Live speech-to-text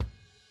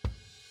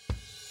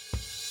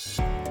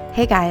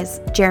Hey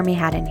guys, Jeremy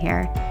Haddon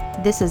here.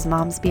 This is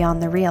Moms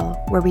Beyond the Reel,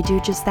 where we do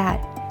just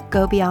that.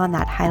 Go beyond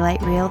that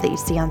highlight reel that you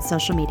see on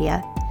social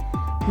media.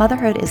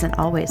 Motherhood isn't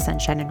always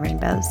sunshine and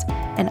rainbows,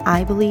 and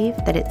I believe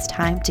that it's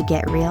time to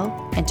get real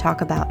and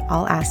talk about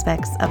all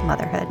aspects of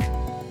motherhood.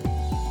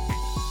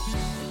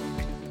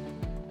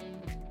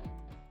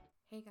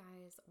 Hey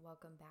guys,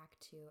 welcome back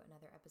to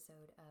another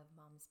episode of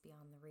Moms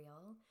Beyond the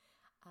Reel.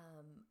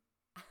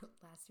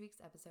 Last week's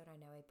episode, I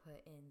know I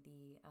put in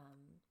the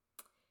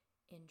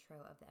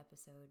intro of the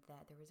episode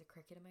that there was a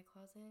cricket in my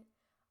closet.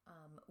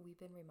 We've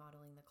been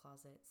remodeling the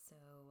closet, so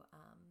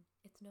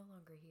it's no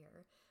longer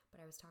here,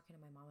 but I was talking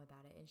to my mom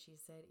about it, and she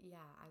said,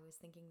 yeah, I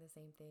was thinking the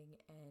same thing,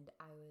 and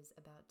I was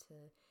about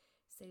to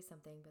say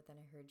something, but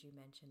then I heard you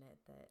mention it,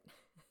 that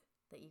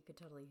that you could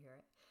totally hear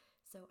it.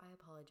 So I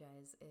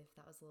apologize if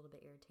that was a little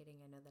bit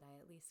irritating. I know that I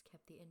at least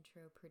kept the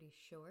intro pretty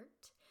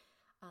short.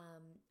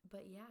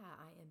 But yeah,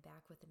 I am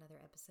back with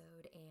another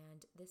episode,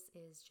 and this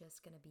is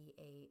just going to be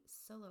a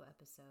solo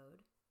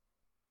episode.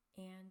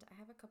 And I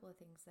have a couple of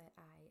things that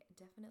I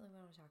definitely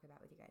want to talk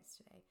about with you guys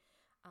today.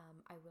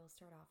 I will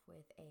start off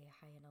with a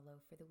high and a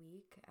low for the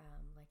week,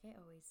 like I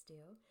always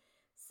do.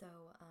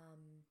 So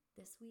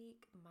this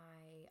week,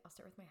 I'll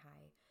start with my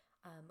high.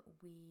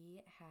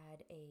 We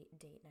had a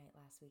date night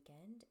last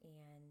weekend,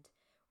 and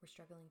we're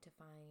struggling to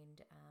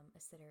find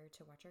a sitter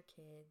to watch our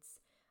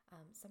kids.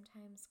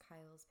 Sometimes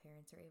Kyle's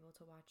parents are able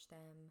to watch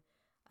them,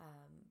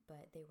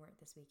 but they weren't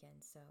this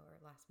weekend,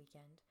 or last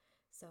weekend.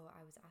 So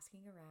I was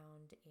asking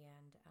around,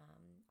 and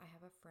I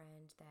have a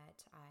friend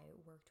that I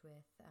worked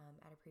with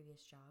at a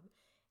previous job,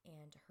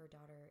 and her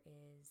daughter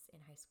is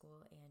in high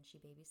school and she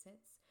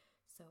babysits.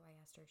 So I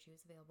asked her if she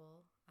was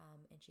available,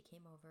 and she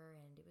came over,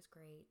 and it was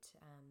great.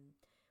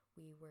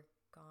 We were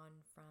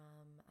gone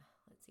from,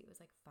 it was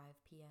like 5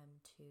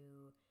 p.m.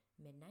 to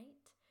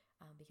midnight.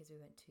 Because we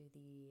went to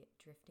the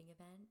drifting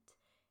event,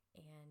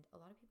 and a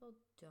lot of people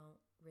don't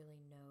really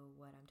know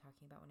what I'm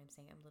talking about when I'm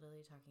saying. I'm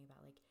literally talking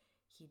about, like,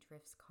 he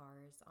drifts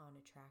cars on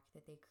a track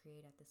that they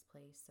create at this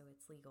place, so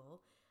it's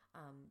legal,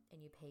 and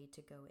you pay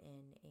to go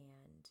in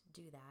and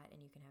do that,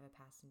 and you can have a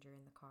passenger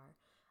in the car.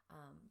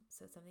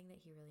 So it's something that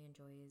he really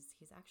enjoys.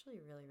 He's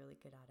actually really, really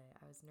good at it.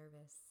 I was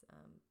nervous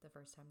the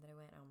first time that I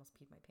went. I almost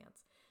peed my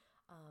pants.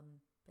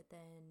 But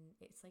then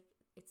it's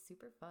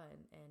super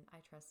fun, and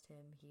I trust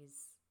him.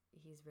 He's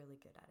really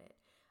good at it.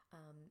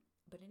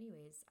 But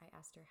anyways, I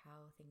asked her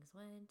how things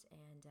went,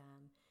 and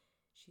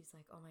she's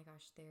like, oh my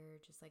gosh,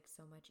 they're just like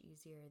so much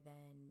easier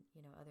than,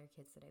 other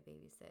kids that I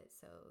babysit.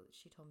 So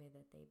she told me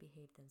that they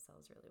behaved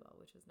themselves really well,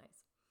 which was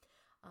nice.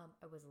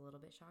 I was a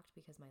little bit shocked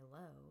because my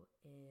low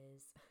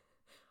is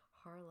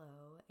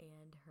Harlow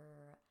and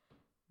her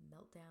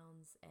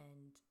meltdowns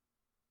and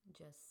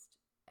just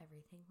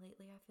everything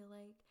lately. I feel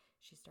like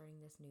she's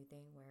starting this new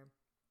thing where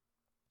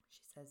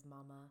she says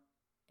mama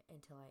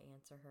until I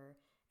answer her,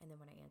 and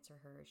then when I answer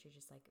her, she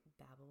just like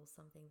babbles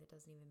something that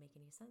doesn't even make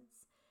any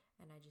sense,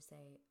 and I just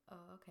say,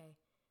 oh, okay,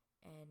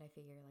 and I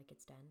figure like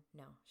it's done.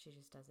 No, she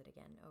just does it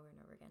again over and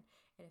over again.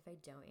 And if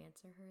I don't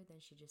answer her, then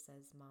she just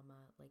says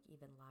mama like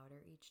even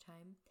louder each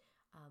time,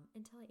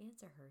 until I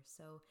answer her.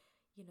 So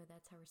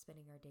that's how we're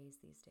spending our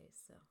days these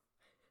days. So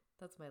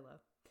that's my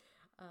love.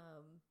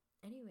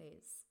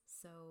 Anyways,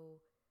 so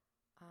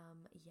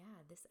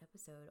yeah, this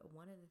episode,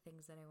 one of the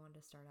things that I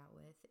wanted to start out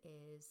with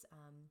is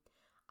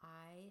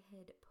I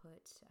had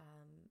put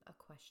a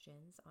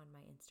questions on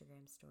my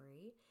Instagram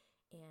story,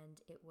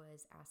 and it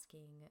was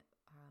asking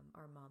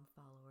our mom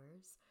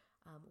followers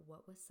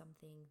what was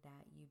something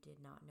that you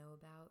did not know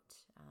about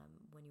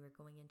when you were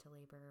going into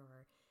labor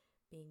or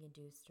being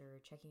induced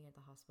or checking at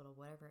the hospital,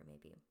 whatever it may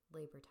be,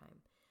 labor time.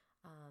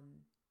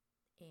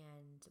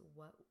 And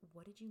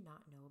what did you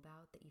not know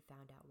about that you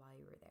found out while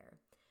you were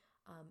there?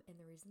 And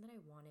the reason that I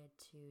wanted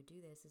to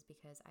do this is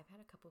because I've had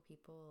a couple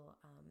people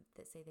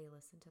that say they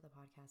listen to the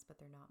podcast,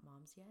 but they're not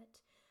moms yet.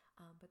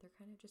 But they're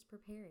kind of just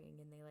preparing,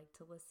 and they like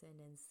to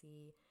listen and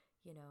see,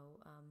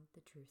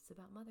 the truths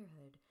about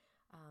motherhood.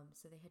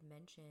 So they had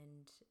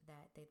mentioned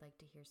that they'd like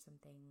to hear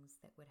some things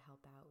that would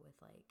help out with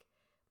like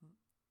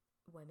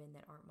women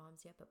that aren't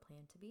moms yet but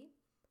plan to be.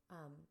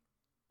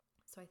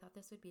 So I thought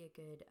this would be a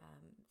good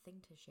thing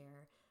to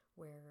share,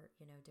 where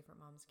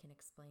different moms can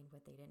explain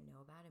what they didn't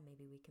know about, and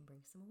maybe we can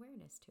bring some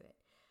awareness to it.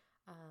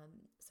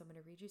 So I'm going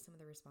to read you some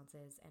of the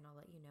responses, and I'll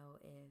let you know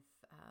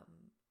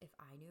if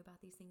I knew about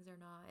these things or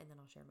not, and then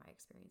I'll share my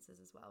experiences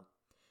as well.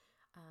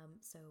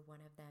 So one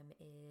of them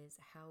is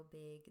how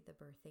big the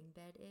birthing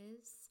bed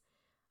is.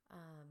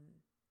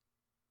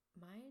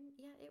 Mine,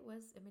 yeah, it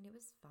was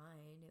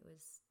fine. It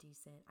was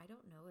decent. I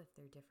don't know if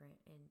they're different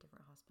in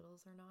different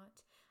hospitals or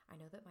not. I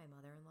know that my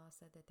mother-in-law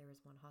said that there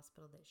was one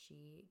hospital that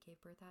she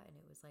gave birth at, and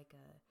it was like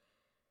a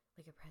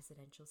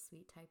presidential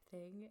suite type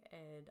thing.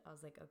 And I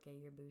was like, okay,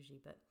 you're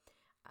bougie, but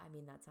I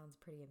mean, that sounds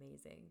pretty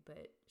amazing.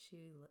 But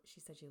she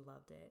said she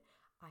loved it.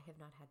 I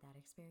have not had that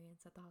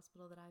experience at the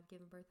hospital that I've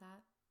given birth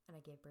at, and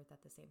I gave birth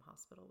at the same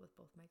hospital with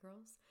both my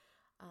girls.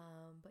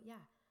 But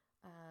yeah.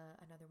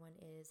 Another one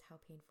is how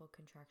painful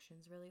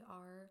contractions really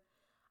are.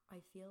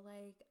 I feel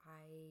like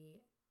I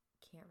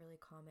can't really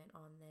comment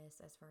on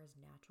this as far as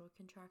natural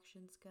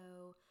contractions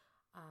go.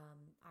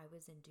 I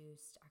was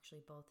induced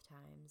actually both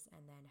times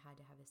and then had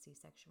to have a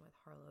C-section with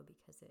Harlow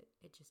because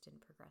it just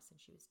didn't progress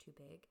and she was too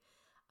big.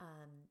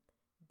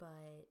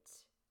 But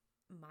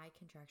my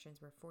contractions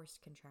were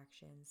forced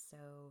contractions,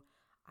 so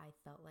I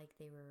felt like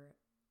they were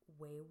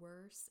way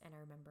worse. And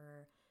I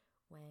remember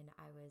when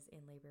I was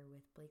in labor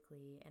with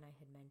Blakely and I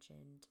had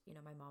mentioned,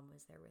 my mom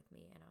was there with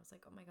me and I was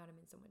like, oh my God,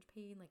 I'm in so much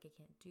pain. Like, I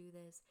can't do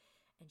this.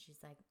 And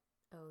she's like,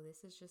 oh,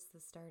 this is just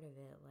the start of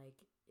it. Like,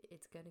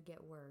 it's going to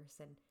get worse.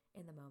 And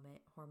in the moment,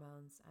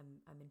 hormones,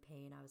 I'm in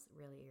pain. I was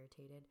really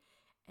irritated.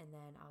 And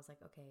then I was like,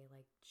 okay,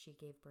 like she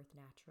gave birth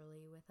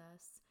naturally with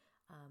us,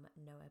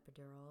 no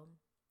epidural.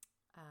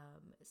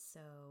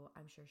 So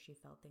I'm sure she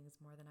felt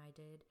things more than I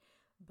did.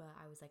 But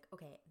I was like,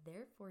 okay,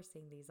 they're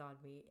forcing these on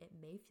me. It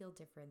may feel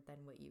different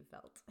than what you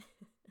felt.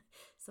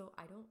 So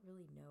I don't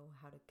really know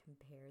how to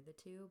compare the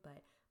two,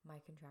 but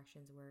my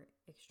contractions were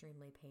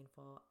extremely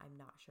painful. I'm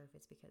not sure if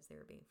it's because they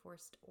were being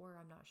forced, or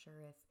I'm not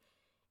sure if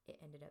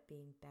it ended up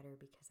being better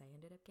because I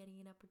ended up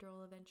getting an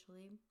epidural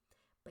eventually.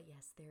 But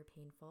yes, they're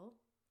painful.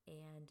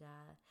 And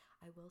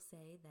I will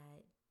say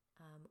that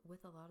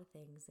with a lot of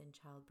things in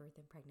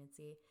childbirth and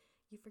pregnancy,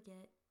 you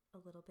forget a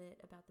little bit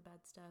about the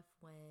bad stuff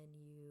when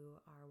you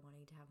are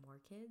wanting to have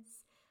more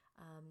kids.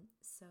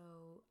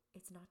 So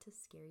it's not to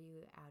scare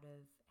you out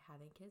of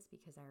having kids,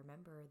 because I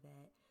remember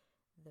that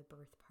the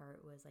birth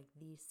part was like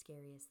the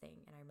scariest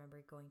thing. And I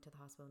remember going to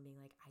the hospital and being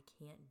like, I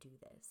can't do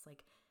this.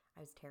 Like,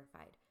 I was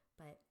terrified,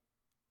 but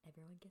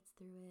everyone gets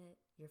through it.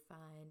 You're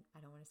fine. I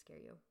don't want to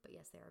scare you, but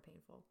yes, they are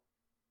painful.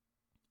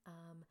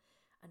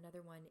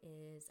 Another one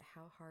is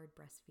how hard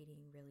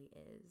breastfeeding really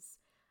is.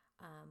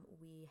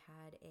 We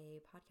had a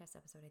podcast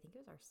episode, I think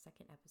it was our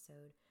second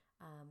episode,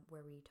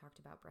 where we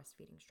talked about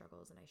breastfeeding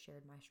struggles, and I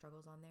shared my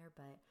struggles on there.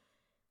 But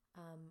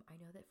I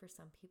know that for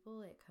some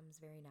people it comes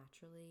very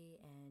naturally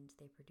and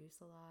they produce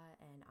a lot,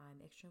 and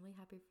I'm extremely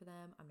happy for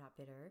them. I'm not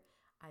bitter,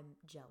 I'm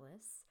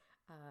jealous.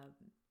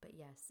 But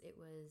yes, it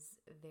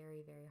was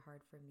very, very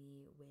hard for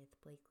me with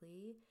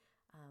Blakely.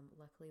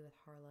 Luckily with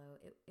Harlow,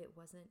 it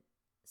wasn't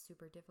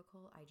super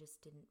difficult. I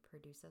just didn't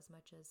produce as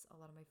much as a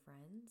lot of my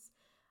friends.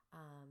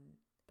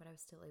 But I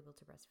was still able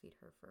to breastfeed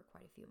her for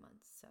quite a few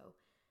months. So,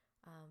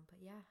 but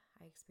yeah,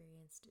 I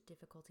experienced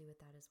difficulty with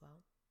that as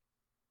well.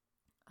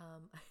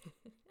 Um,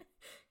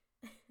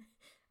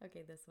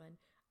 okay, this one,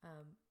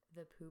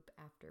 the poop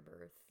after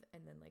birth,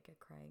 and then like a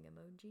crying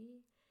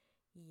emoji.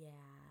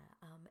 Yeah,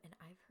 and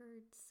I've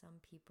heard some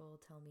people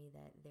tell me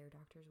that their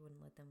doctors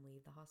wouldn't let them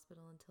leave the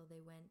hospital until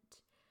they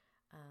went.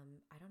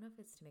 I don't know if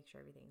it's to make sure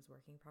everything's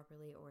working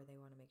properly or they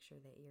want to make sure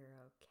that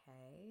you're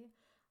okay.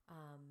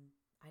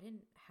 I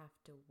didn't have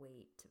to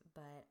wait,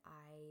 but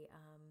I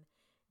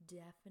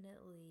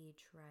definitely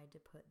tried to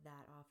put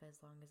that off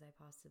as long as I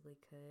possibly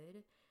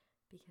could,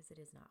 because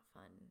it is not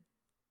fun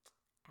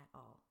at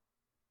all.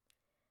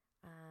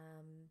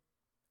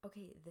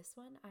 Okay, this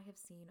one I have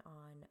seen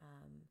on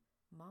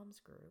mom's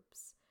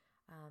groups,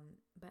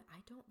 but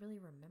I don't really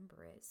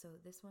remember it. So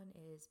this one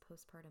is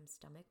postpartum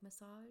stomach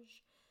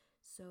massage.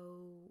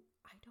 So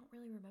I don't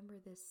really remember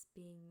this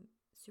being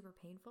super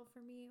painful for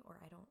me, or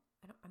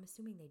I'm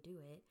assuming they do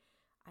it.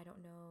 I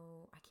don't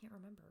know, I can't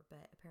remember,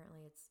 but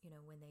apparently it's,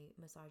 when they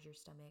massage your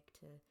stomach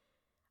to,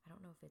 I don't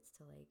know if it's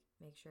to like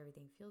make sure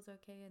everything feels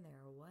okay in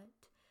there or what.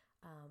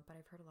 But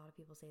I've heard a lot of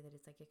people say that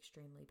it's like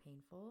extremely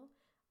painful,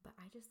 but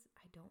I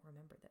don't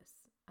remember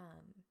this.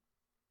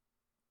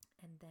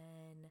 And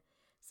then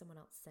someone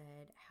else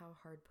said how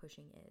hard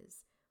pushing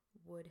is.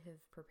 Would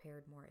have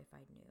prepared more if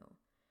I knew.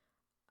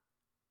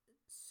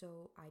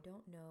 So I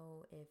don't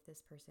know if this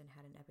person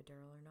had an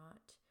epidural or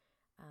not.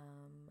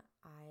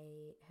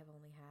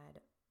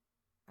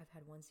 I've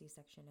had one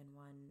C-section and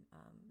one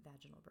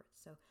vaginal birth.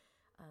 So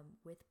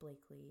with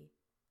Blakely,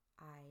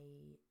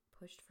 I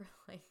pushed for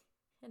like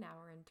an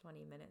hour and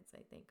 20 minutes,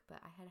 I think,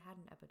 but I had had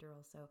an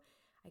epidural, so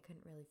I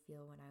couldn't really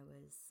feel when I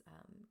was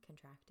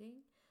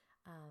contracting.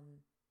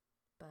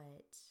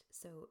 But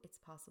so it's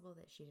possible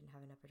that she didn't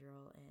have an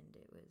epidural and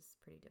it was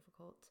pretty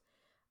difficult.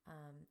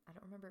 I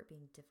don't remember it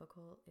being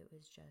difficult. It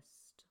was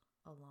just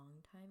a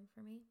long time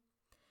for me.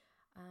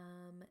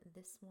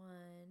 This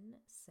one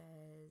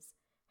says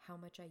how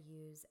much I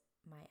use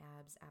my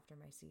abs after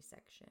my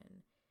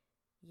C-section.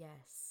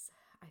 Yes,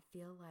 I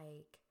feel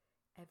like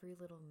every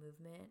little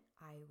movement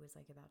I was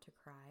like about to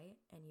cry,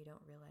 and you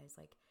don't realize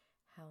like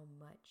how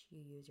much you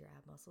use your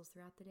ab muscles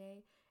throughout the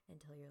day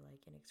until you're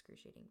like in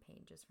excruciating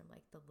pain just from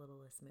like the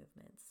littlest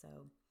movements.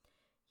 So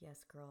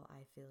yes, girl,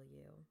 I feel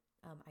you.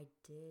 I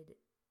did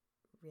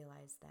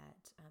realize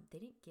that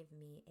they didn't give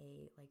me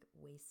a like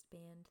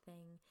waistband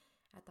thing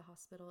at the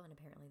hospital, and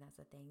apparently that's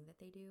a thing that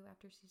they do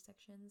after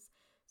C-sections.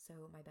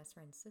 So my best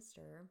friend's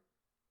sister,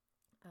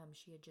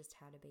 she had just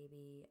had a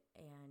baby,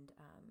 and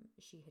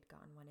she had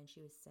gotten one, and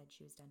she said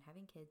she was done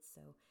having kids,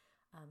 so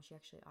she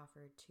actually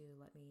offered to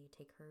let me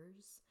take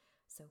hers.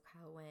 So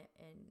Kyle went,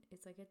 and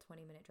it's like a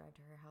 20-minute drive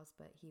to her house,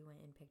 but he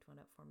went and picked one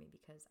up for me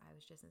because I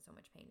was just in so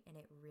much pain, and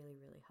it really,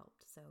 really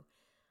helped. So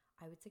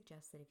I would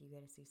suggest that if you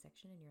get a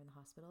C-section and you're in the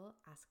hospital,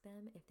 ask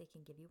them if they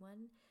can give you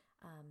one.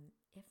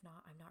 If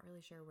not, I'm not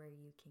really sure where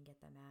you can get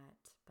them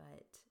at,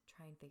 but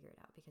try and figure it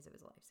out because it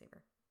was a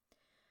lifesaver.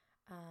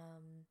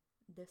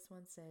 This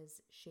one says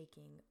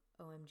shaking.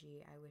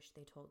 OMG, I wish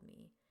they told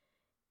me.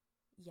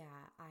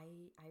 Yeah,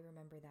 I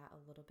remember that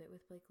a little bit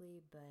with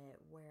Blakely,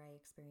 but where I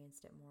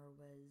experienced it more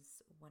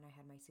was when I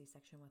had my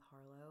C-section with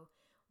Harlow.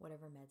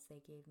 Whatever meds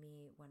they gave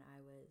me when I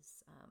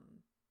was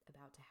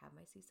about to have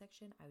my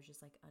C-section, I was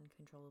just like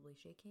uncontrollably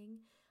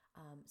shaking.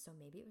 So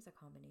maybe it was a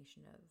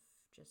combination of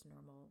just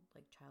normal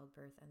like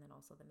childbirth and then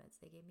also the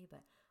meds they gave me,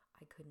 but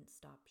I couldn't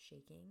stop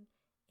shaking.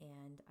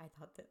 And I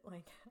thought that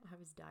like I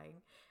was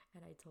dying,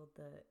 and I told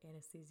the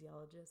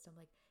anesthesiologist, I'm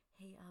like,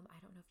 hey, I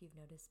don't know if you've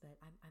noticed, but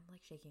I'm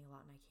like shaking a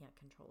lot and I can't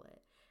control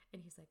it.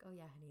 And he's like, oh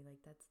yeah, honey,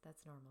 like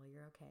that's normal.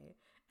 You're okay.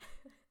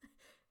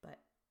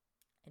 But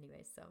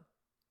anyway, so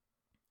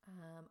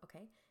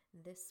okay,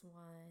 this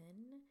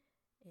one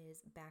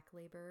is back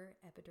labor.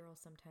 Epidural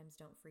sometimes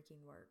don't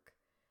freaking work.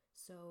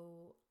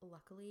 So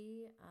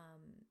luckily,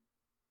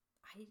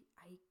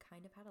 I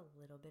kind of had a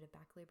little bit of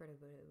back labor,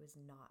 but it was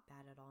not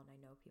bad at all. And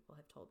I know people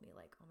have told me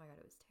like, oh my God,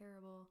 it was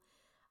terrible.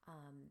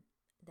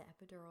 The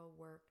epidural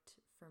worked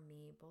for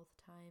me both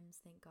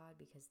times, thank God,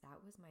 because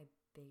that was my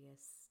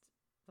biggest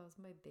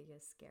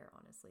scare,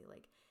 honestly.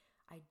 Like,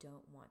 I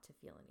don't want to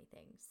feel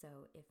anything.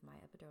 So if my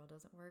epidural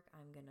doesn't work,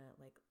 I'm gonna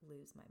like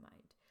lose my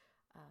mind.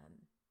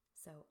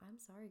 So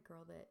I'm sorry,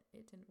 girl, that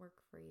it didn't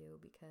work for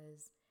you,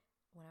 because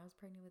when I was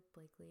pregnant with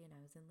Blakely and I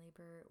was in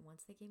labor,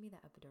 once they gave me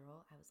the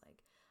epidural, I was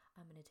like,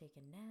 I'm gonna take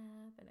a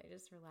nap, and I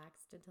just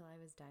relaxed until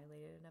I was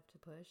dilated enough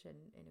to push,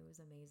 and it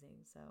was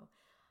amazing. So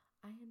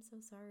I am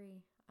so sorry.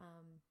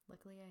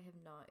 Luckily, I have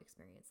not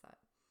experienced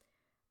that.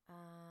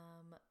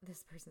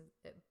 This person,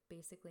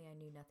 basically, I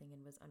knew nothing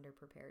and was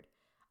underprepared.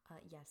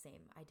 Yeah,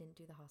 same. I didn't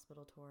do the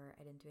hospital tour.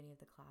 I didn't do any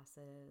of the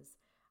classes.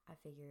 I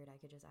figured I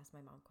could just ask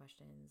my mom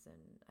questions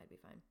and I'd be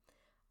fine.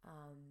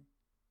 Um,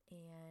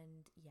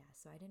 and yeah,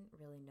 so I didn't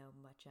really know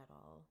much at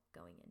all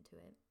going into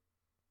it.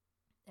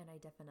 And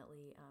I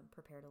definitely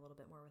prepared a little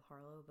bit more with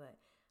Harlow, but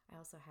I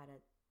also had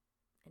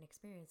an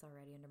experience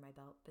already under my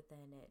belt, but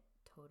then it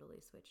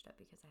totally switched up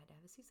because I had to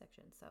have a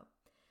C-section. So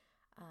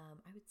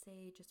I would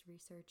say just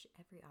research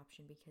every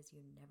option because you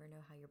never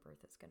know how your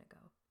birth is going to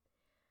go.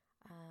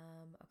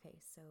 Okay,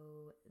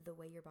 so the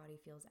way your body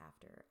feels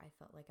after, I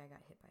felt like I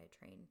got hit by a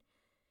train.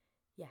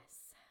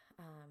 Yes.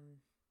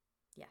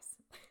 Yes.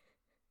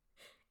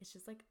 It's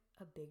just like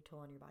a big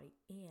toll on your body.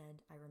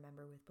 And I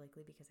remember with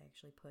Blakely, because I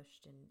actually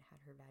pushed and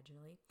had her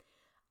vaginally,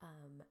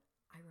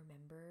 I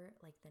remember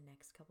like the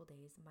next couple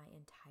days, my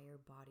entire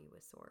body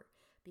was sore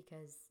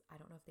because I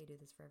don't know if they do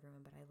this for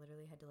everyone, but I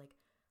literally had to like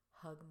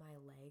hug my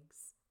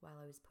legs while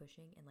I was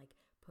pushing and like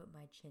put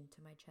my chin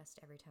to my chest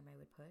every time I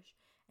would push.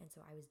 And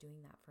so I was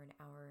doing that for an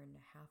hour and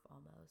a half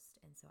almost.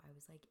 And so I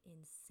was like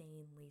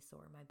insanely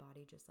sore. My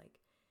body just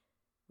like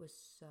was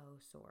so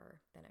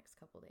sore the next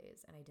couple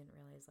days. And I didn't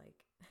realize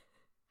like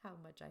how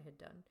much I had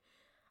done.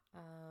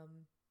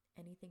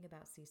 Anything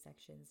about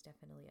C-sections,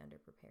 definitely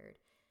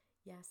underprepared.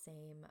 Yeah,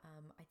 same.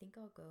 I think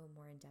I'll go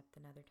more in depth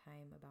another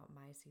time about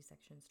my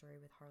C-section story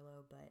with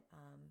Harlow, but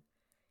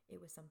it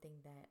was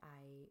something that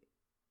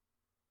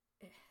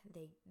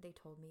they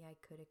told me I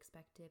could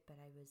expect it, but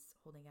I was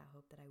holding out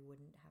hope that I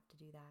wouldn't have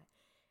to do that.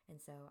 And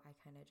so I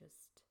kind of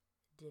just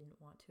didn't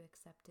want to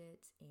accept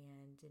it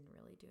and didn't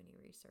really do any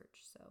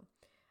research. So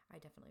I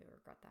definitely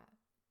regret that.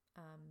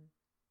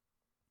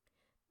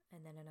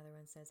 And then another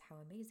one says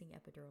how amazing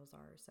epidurals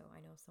are. So I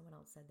know someone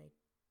else said they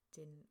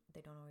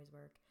don't always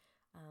work.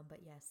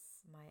 But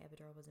yes, my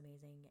epidural was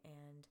amazing,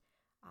 and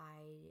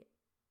I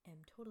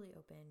am totally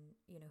open,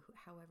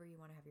 however you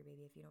want to have your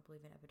baby. If you don't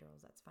believe in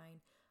epidurals, that's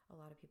fine. A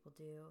lot of people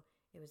do.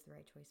 It was the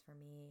right choice for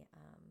me.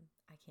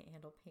 I can't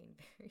handle pain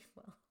very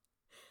well.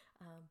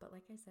 But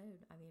like I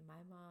said, I mean,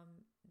 my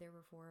mom, there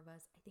were four of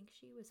us. I think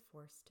she was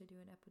forced to do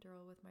an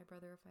epidural with my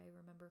brother, if I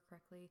remember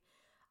correctly,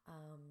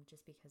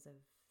 just because of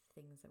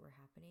things that were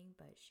happening.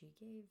 But she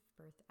gave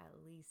birth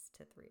at least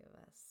to three of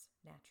us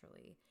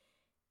naturally.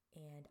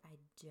 And I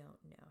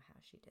don't know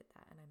how she did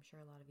that. And I'm sure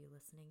a lot of you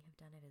listening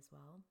have done it as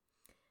well.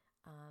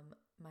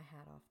 My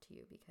hat off to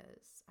you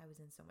because I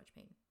was in so much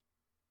pain.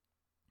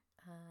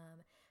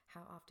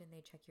 How often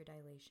they check your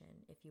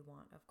dilation if you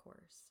want, of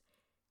course.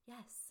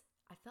 Yes,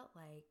 I felt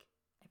like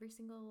every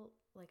single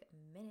like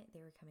minute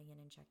they were coming in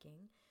and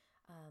checking.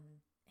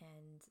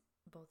 And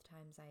both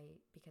times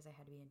because I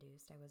had to be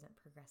induced, I wasn't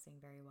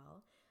progressing very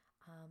well.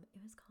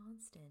 It was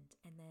constant.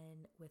 And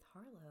then with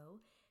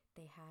Harlow,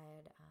 they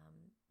had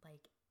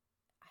like,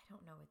 I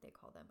don't know what they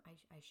call them.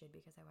 I should,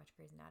 because I watch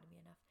Grey's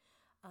Anatomy enough.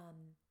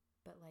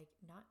 But like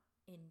not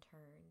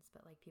interns,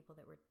 but like people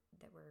that were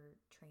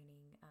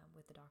training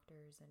with the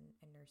doctors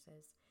and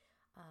nurses.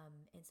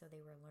 And so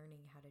they were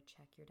learning how to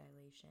check your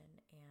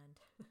dilation. And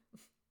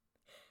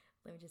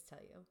let me just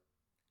tell you,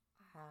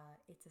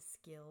 it's a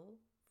skill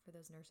for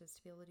those nurses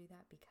to be able to do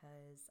that,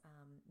 because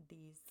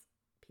these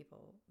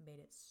people made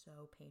it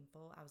so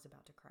painful. I was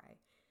about to cry.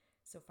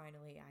 So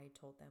finally I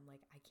told them,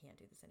 like, I can't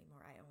do this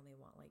anymore. I only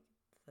want like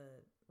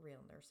the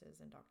real nurses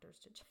and doctors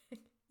to check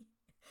me.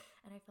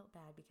 And I felt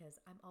bad because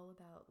I'm all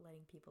about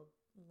letting people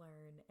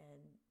learn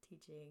and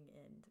teaching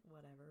and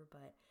whatever,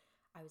 but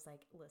I was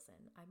like, listen,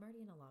 I'm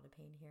already in a lot of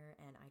pain here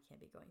and I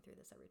can't be going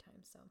through this every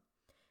time. So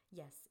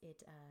yes,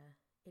 it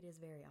is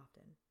very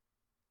often.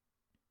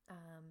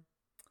 Um,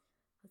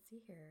 let's see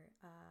here.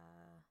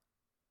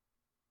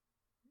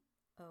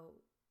 Oh,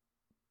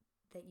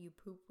 that you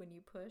poop when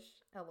you push.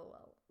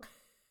 LOL.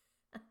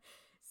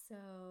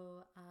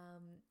 So,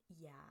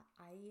 yeah,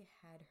 I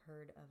had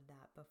heard of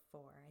that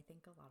before. I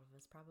think a lot of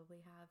us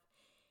probably have.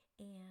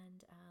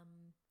 And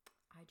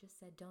I just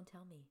said, don't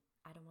tell me.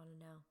 I don't want to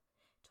know.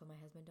 Told my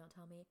husband, don't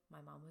tell me. My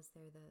mom was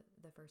there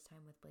the first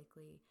time with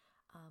Blakely.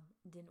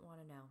 Didn't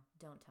want to know.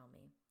 Don't tell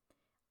me.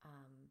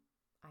 Um,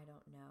 I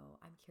don't know.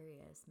 I'm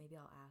curious. Maybe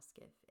I'll ask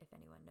if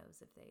anyone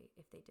knows if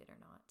they did or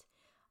not.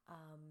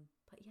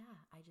 But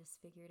yeah, I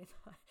just figured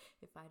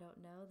if I don't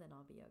know, then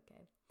I'll be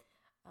okay.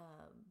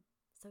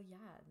 So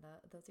yeah,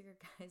 those are your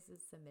guys'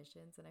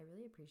 submissions, and I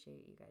really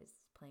appreciate you guys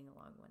playing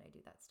along when I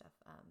do that stuff.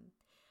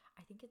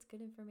 I think it's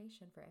good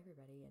information for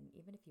everybody, and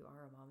even if you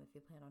are a mom, if you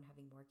plan on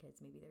having more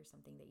kids, maybe there's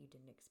something that you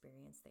didn't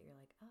experience that you're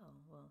like,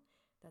 oh, well,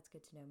 that's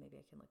good to know. Maybe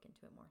I can look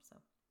into it more. So,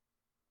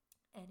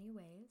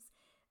 anyways,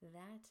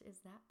 that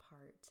is that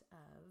part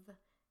of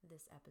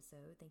this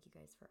episode. Thank you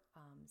guys for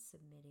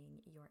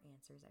submitting your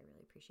answers. I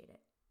really appreciate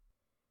it.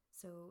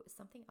 So,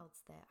 something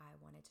else that I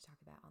wanted to talk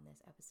about on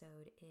this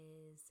episode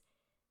is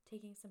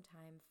taking some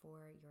time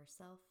for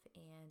yourself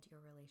and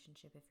your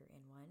relationship if you're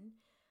in one.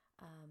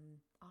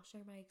 I'll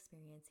share my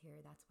experience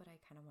here. That's what I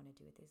kind of want to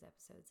do with these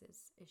episodes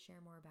is share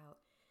more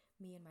about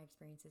me and my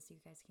experiences so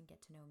you guys can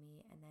get to know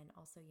me. And then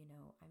also,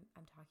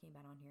 I'm talking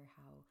about on here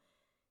how,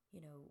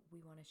 we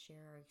want to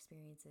share our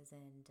experiences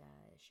and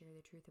share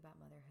the truth about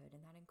motherhood.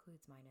 And that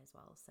includes mine as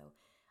well. So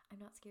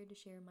I'm not scared to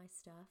share my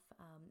stuff.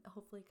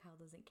 Hopefully Kyle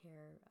doesn't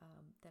care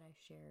that I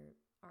share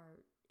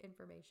our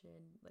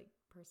information, like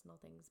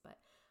personal things. But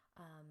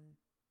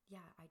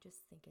yeah, I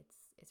just think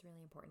it's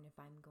really important. If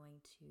I'm going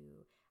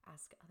to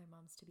ask other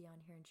moms to be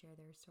on here and share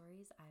their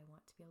stories, I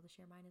want to be able to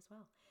share mine as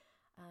well.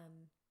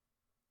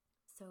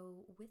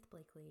 So with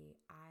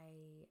Blakely,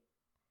 I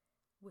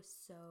was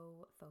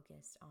so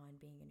focused on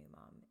being a new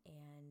mom,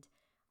 and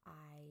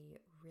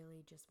I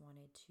really just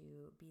wanted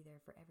to be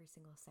there for every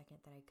single second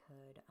that I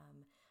could.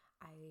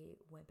 I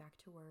went back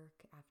to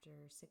work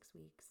after 6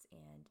 weeks,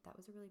 and that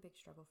was a really big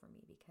struggle for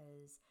me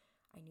because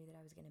I knew that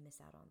I was going to miss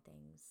out on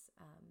things.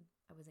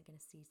 I wasn't going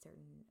to see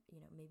certain,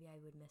 maybe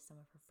I would miss some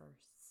of her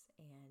firsts,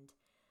 and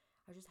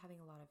I was just having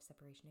a lot of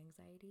separation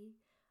anxiety.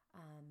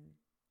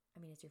 I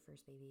mean, it's your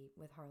first baby.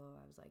 With Harlow,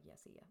 I was like, yeah,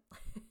 see ya.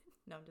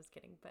 No, I'm just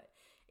kidding, but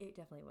it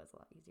definitely was a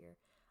lot easier.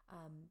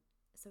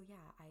 So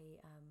yeah,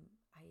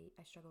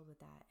 I struggled with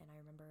that, and I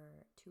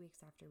remember 2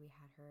 weeks after we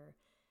had her,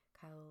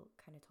 Kyle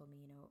kind of told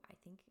me, I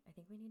think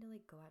we need to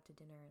like go out to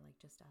dinner, like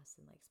just us,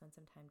 and like spend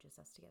some time just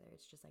us together.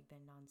 It's just like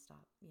been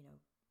nonstop,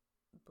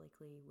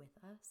 Blakely with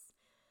us,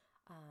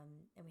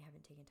 and we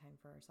haven't taken time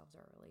for ourselves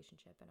or our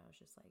relationship. And I was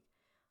just like,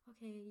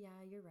 okay,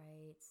 yeah, you're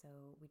right.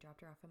 So we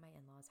dropped her off at my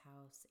in-laws'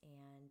 house,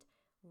 and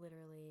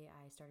literally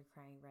I started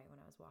crying right when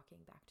I was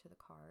walking back to the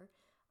car,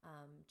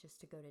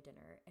 just to go to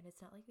dinner. And it's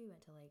not like we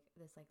went to like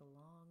this like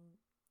long,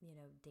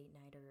 date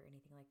night or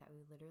anything like that.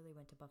 We literally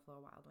went to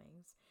Buffalo Wild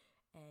Wings,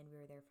 and we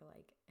were there for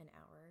like an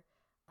hour.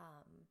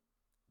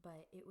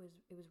 But it was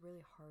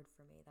really hard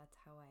for me. That's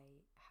how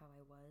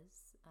I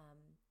was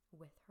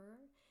with her,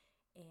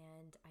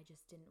 and I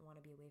just didn't want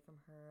to be away from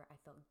her. I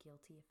felt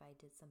guilty if I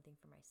did something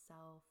for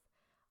myself.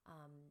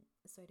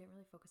 So I didn't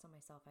really focus on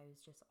myself. I was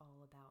just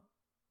all about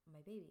my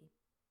baby.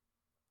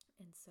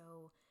 And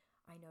so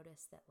I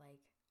noticed that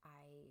like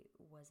I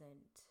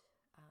wasn't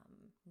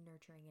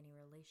nurturing any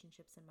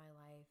relationships in my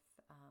life,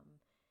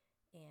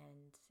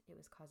 and it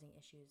was causing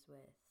issues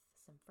with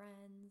some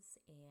friends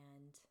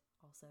and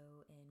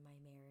also in my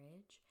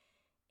marriage.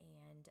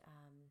 And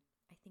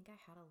I think I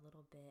had a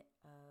little bit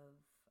of,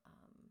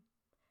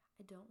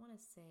 I don't want to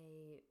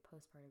say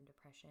postpartum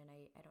depression.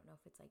 I don't know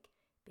if it's like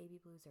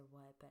baby blues or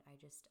what, but I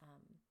just,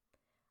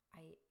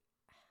 I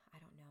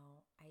don't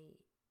know.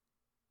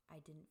 I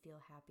didn't feel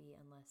happy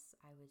unless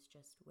I was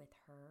just with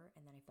her,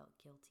 and then I felt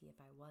guilty if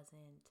I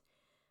wasn't.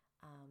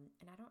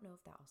 And I don't know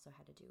if that also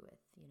had to do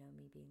with,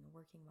 me being a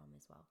working mom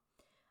as well.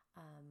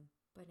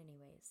 But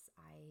anyways,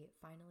 I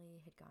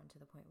finally had gotten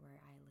to the point where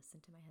I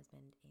listened to my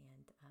husband,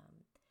 and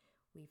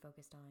we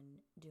focused on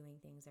doing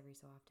things every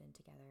so often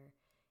together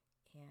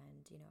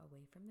and,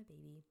 away from the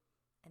baby.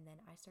 And then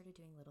I started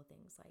doing little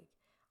things like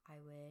I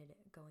would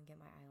go and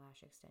get my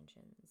eyelash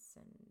extensions,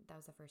 and that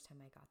was the first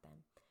time I got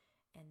them.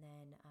 And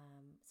then,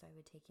 so I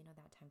would take,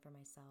 that time for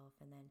myself,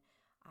 and then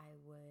I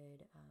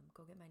would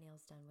go get my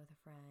nails done with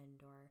a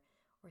friend or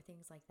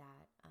things like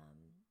that.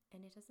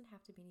 And it doesn't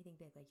have to be anything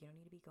big. Like, you don't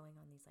need to be going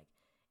on these like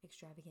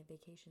extravagant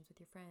vacations with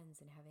your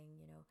friends and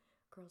having,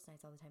 girls'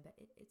 nights all the time. But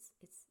it's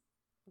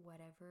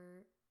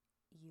whatever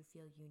you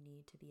feel you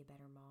need to be a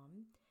better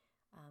mom,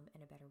 and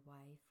a better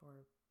wife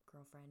or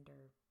girlfriend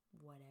or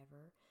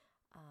whatever.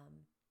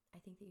 I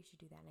think that you should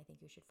do that, and I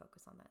think you should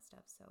focus on that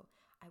stuff. So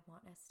I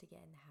want us to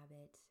get in the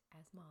habit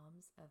as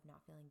moms of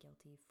not feeling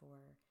guilty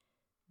for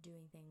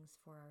doing things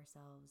for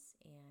ourselves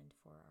and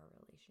for our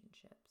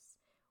relationships.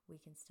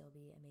 We can still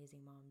be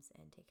amazing moms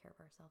and take care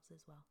of ourselves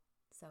as well.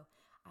 So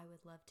I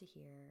would love to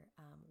hear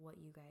what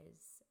you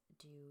guys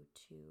do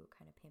to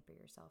kind of pamper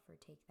yourself or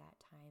take that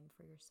time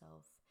for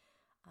yourself,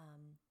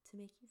 to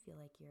make you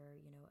feel like you're,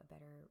 a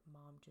better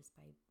mom just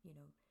by,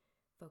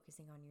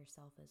 focusing on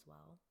yourself as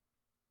well.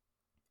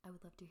 I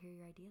would love to hear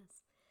your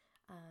ideas.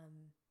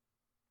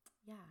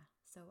 Yeah,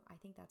 so I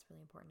think that's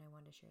really important. I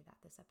wanted to share that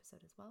this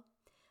episode as well.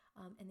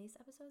 And these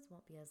episodes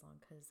won't be as long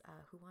because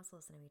who wants to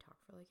listen to me talk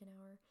for like an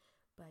hour?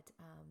 But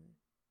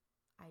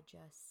I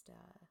just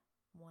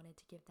wanted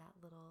to give that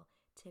little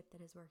tip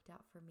that has worked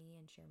out for me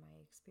and share my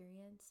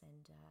experience.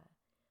 And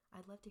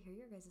I'd love to hear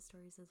your guys'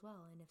 stories as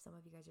well. And if some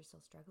of you guys are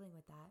still struggling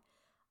with that,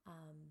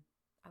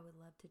 I would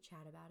love to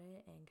chat about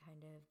it and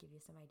kind of give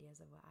you some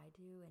ideas of what I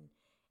do. And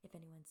if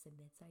anyone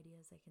submits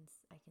ideas, I can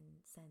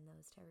send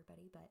those to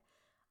everybody. But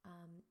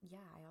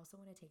yeah, I also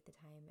want to take the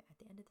time at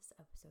the end of this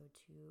episode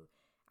to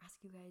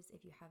ask you guys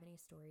if you have any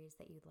stories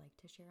that you'd like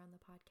to share on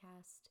the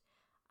podcast.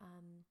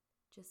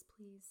 Just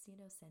please, send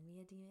me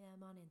a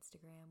DM on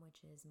Instagram, which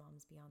is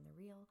Moms Beyond the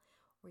Real,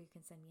 or you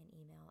can send me an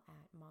email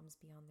at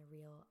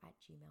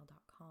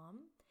momsbeyondthereal@gmail.com.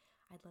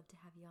 I'd love to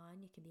have you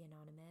on. You can be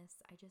anonymous.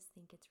 I just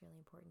think it's really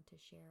important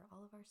to share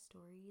all of our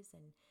stories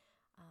and,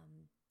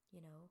 you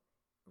know,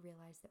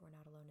 realize that we're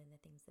not alone in the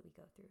things that we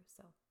go through.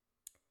 So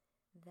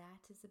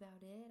that is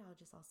about it. I'll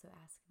just also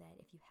ask that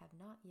if you have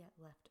not yet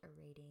left a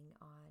rating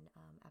on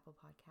Apple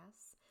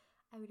Podcasts,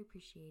 I would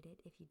appreciate it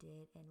if you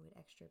did, and would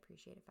extra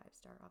appreciate a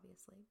 5-star,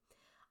 obviously.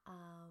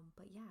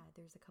 But yeah,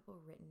 there's a couple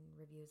written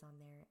reviews on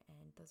there,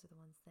 and those are the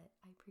ones that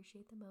I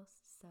appreciate the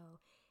most. So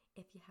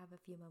if you have a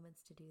few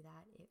moments to do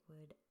that, it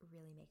would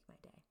really make my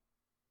day.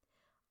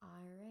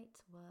 All right,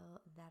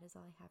 well, that is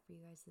all I have for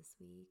you guys this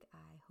week.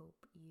 I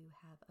hope you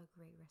have a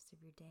great rest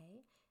of your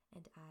day,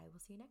 and I will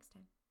see you next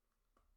time.